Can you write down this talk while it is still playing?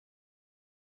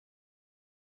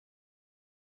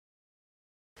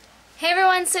Hey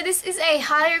everyone, so this is a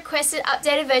highly requested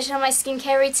updated version of my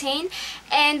skincare routine,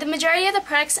 and the majority of the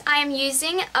products I am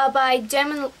using are by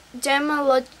Demoligica,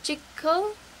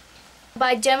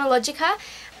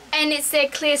 and it's their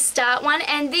Clear Start one.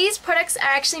 And these products are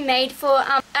actually made for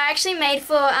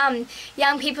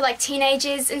young people, like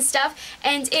teenagers and stuff,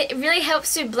 and it really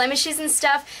helps with blemishes and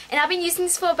stuff. And I've been using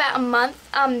this for about a month,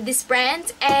 this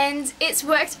brand, and it's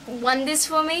worked wonders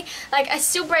for me. Like, I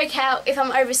still break out if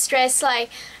I'm overstressed. Like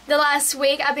the last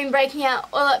week I've been breaking out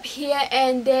all up here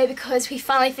and there because we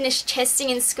finally finished testing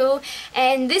in school,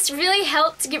 and this really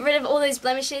helped to get rid of all those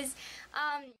blemishes.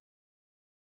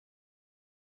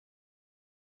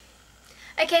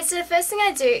 Okay, so the first thing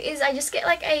I do is I just get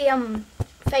like a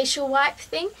facial wipe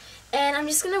thing, and I'm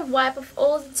just going to wipe off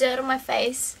all the dirt on my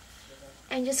face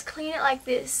and just clean it like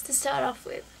this to start off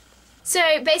with. So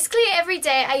basically every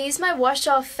day I use my wash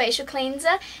off facial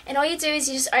cleanser, and all you do is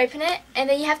you just open it, and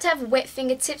then you have to have wet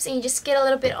fingertips, and you just get a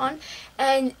little bit on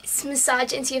and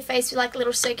massage it into your face with like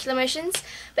little circular motions.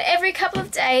 But every couple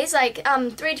of days, like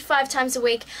 3 to 5 times a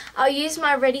week, I'll use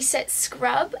my Ready Set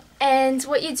scrub, and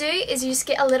what you do is you just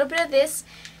get a little bit of this,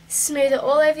 smooth it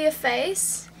all over your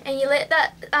face, and you let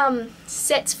that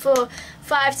set for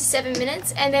 5 to 7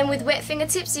 minutes, and then with wet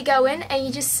fingertips you go in and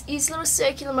you just use little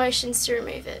circular motions to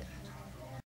remove it.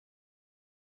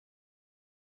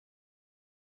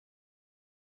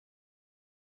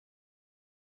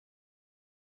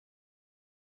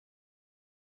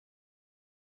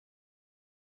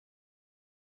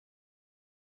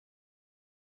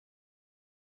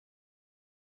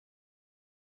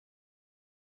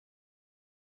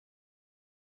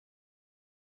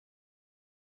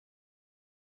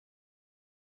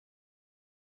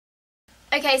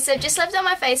 Okay, so I've just left it on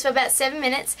my face for about 7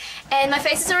 minutes, and my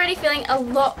face is already feeling a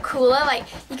lot cooler. Like,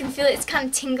 you can feel it's kind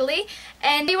of tingly.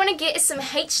 And what you want to get is some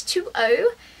H2O,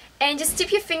 and just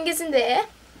dip your fingers in there.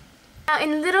 Now,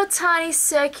 in little tiny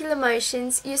circular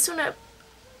motions, you just want to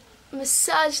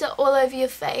massage that all over your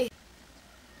face.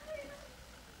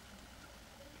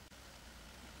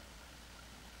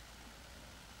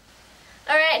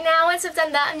 Alright, now once I've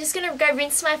done that, I'm just going to go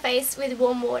rinse my face with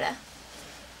warm water.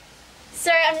 So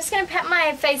I'm just going to pat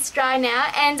my face dry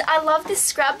now, and I love this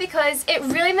scrub because it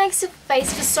really makes your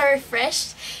face feel so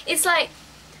refreshed. It's like,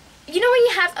 you know when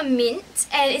you have a mint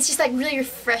and it's just like really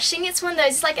refreshing? It's one of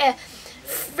those, it's like a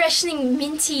freshening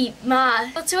minty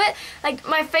mask to it. Like,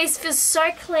 my face feels so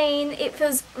clean, it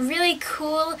feels really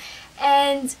cool,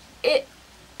 and it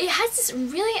has this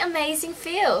really amazing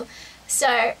feel.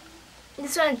 So you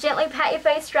just want to gently pat your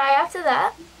face dry after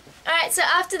that. Alright, so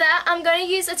after that I'm going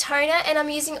to use a toner, and I'm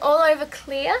using All Over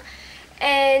Clear,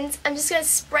 and I'm just going to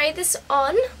spray this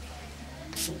on.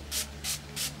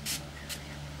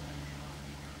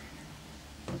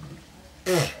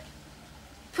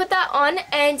 Put that on,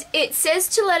 and it says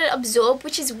to let it absorb,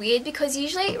 which is weird because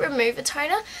usually remove a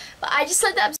toner, but I just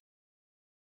let that absorb.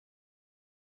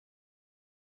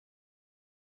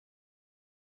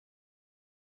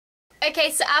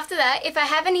 Okay, so after that, if I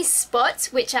have any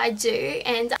spots, which I do,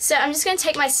 and so I'm just going to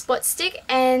take my spot stick,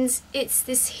 and it's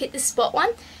this hit the spot one,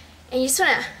 and you just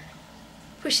want to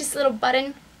push this little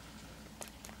button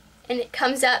and it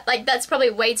comes out. Like, that's probably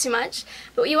way too much,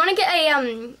 but you want to get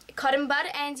a cotton bud,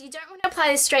 and you don't want to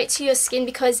apply this straight to your skin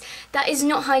because that is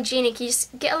not hygienic. You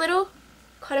just get a little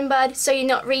cotton bud so you're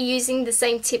not reusing the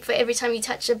same tip for every time you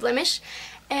touch a blemish,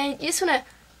 and you just want to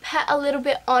pat a little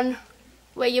bit on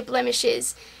where your blemish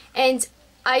is. And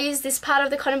I use this part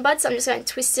of the cotton bud, so I'm just going to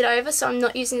twist it over so I'm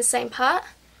not using the same part.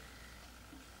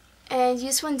 And you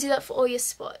just want to do that for all your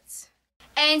spots.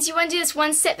 And you want to do this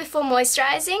one step before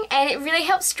moisturising, and it really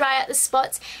helps dry out the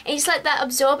spots. And you just let that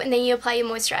absorb, and then you apply your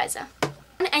moisturiser.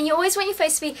 And you always want your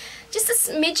face to be just a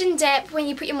smidgen damp when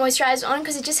you put your moisturiser on,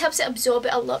 because it just helps it absorb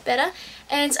it a lot better.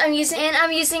 And I'm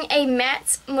using a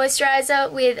matte moisturiser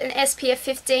with an SPF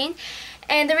 15.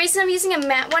 And the reason I'm using a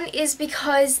matte one is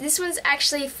because this one's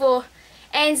actually for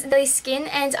oily skin,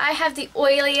 and I have the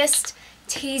oiliest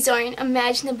T-zone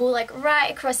imaginable, like right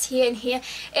across here and here.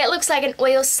 It looks like an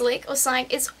oil slick or something.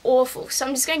 It's awful. So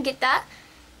I'm just going to get that.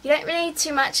 You don't really need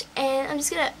too much, and I'm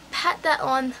just going to pat that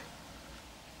on,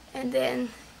 and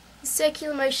then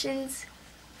circular motions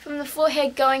from the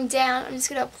forehead going down. I'm just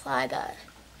going to apply that.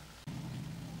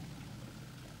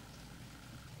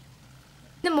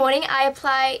 In the morning I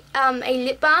apply a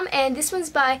lip balm, and this one's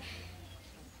by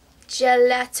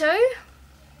Gelato,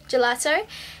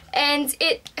 and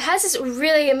it has this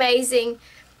really amazing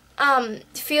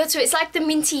feel to it. It's like the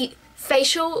minty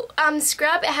facial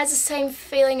scrub. It has the same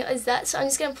feeling as that, so I'm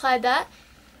just going to apply that,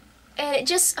 and it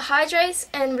just hydrates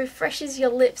and refreshes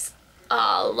your lips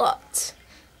a lot.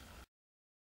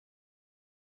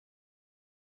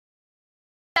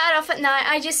 start off at night,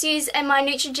 I just use my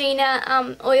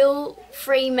Neutrogena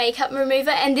oil-free makeup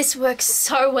remover, and this works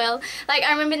so well. Like,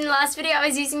 I remember in the last video I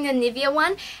was using the Nivea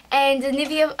one, and the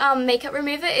Nivea makeup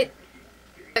remover, it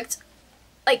worked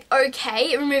like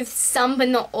okay. It removed some but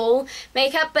not all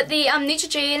makeup, but the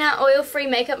Neutrogena oil-free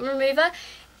makeup remover,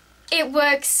 it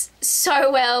works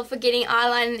so well for getting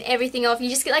eyeliner and everything off. You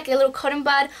just get like a little cotton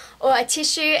bud or a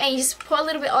tissue and you just pour a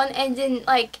little bit on, and then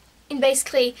like in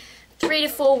basically 3 to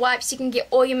 4 wipes you can get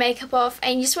all your makeup off.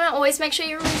 And you just want to always make sure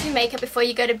you remove your makeup before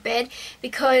you go to bed,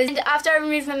 because after I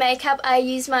remove my makeup I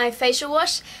use my facial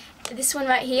wash, this one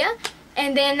right here,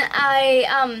 and then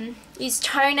I use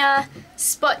toner,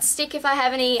 spot stick if I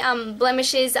have any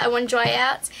blemishes that I want to dry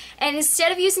out. And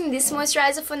instead of using this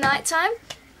moisturizer for nighttime,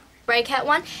 breakout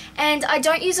one, and I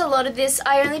don't use a lot of this,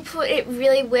 I only put it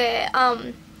really where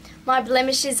my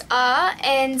blemishes are,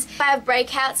 and if I have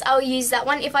breakouts I'll use that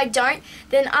one. If I don't,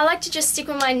 then I like to just stick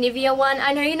with my Nivea one.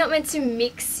 I know you're not meant to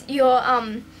mix your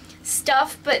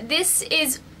stuff, but this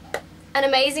is an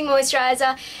amazing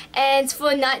moisturizer, and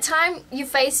for nighttime your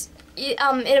face, it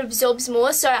absorbs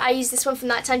more, so I use this one for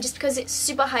nighttime just because it's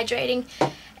super hydrating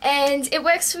and it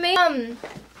works for me.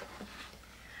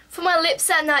 For my lips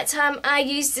at nighttime, I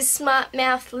use this Smart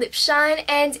Mouth Lip Shine,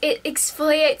 and it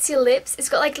exfoliates your lips. It's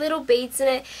got like little beads in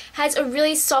it, has a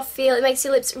really soft feel, it makes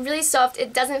your lips really soft,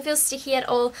 it doesn't feel sticky at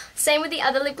all. Same with the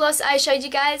other lip gloss I showed you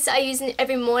guys, I use it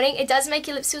every morning. It does make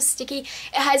your lips feel sticky,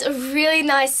 it has a really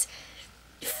nice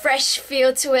fresh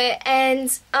feel to it,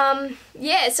 and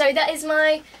yeah, so that is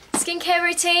my skincare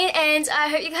routine, and I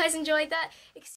hope you guys enjoyed that.